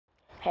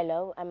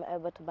Hello, I'm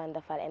Abibatou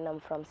Banda and I'm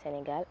from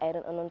Senegal. I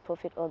run a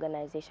non-profit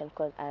organization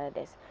called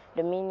ARADES.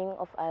 The meaning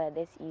of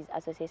ARADES is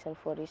Association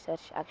for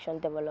Research, Action,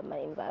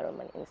 Development,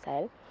 Environment in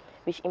Sahel,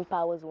 which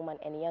empowers women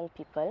and young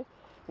people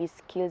with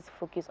skills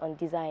focused on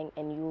design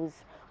and use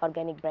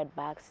organic bread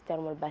bags,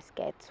 thermal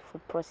baskets,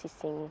 food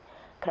processing,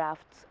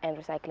 crafts, and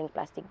recycling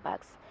plastic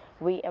bags.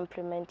 We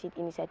implemented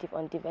initiatives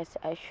on diverse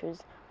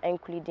issues,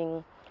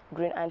 including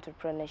green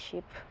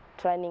entrepreneurship,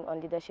 training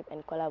on leadership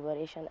and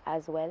collaboration,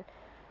 as well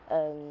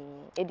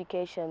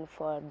education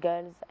for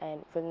girls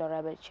and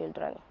vulnerable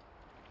children.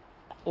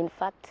 In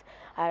fact,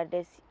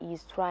 ARADES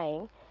is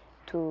trying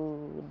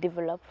to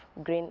develop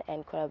green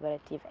and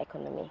collaborative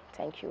economy.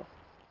 Thank you.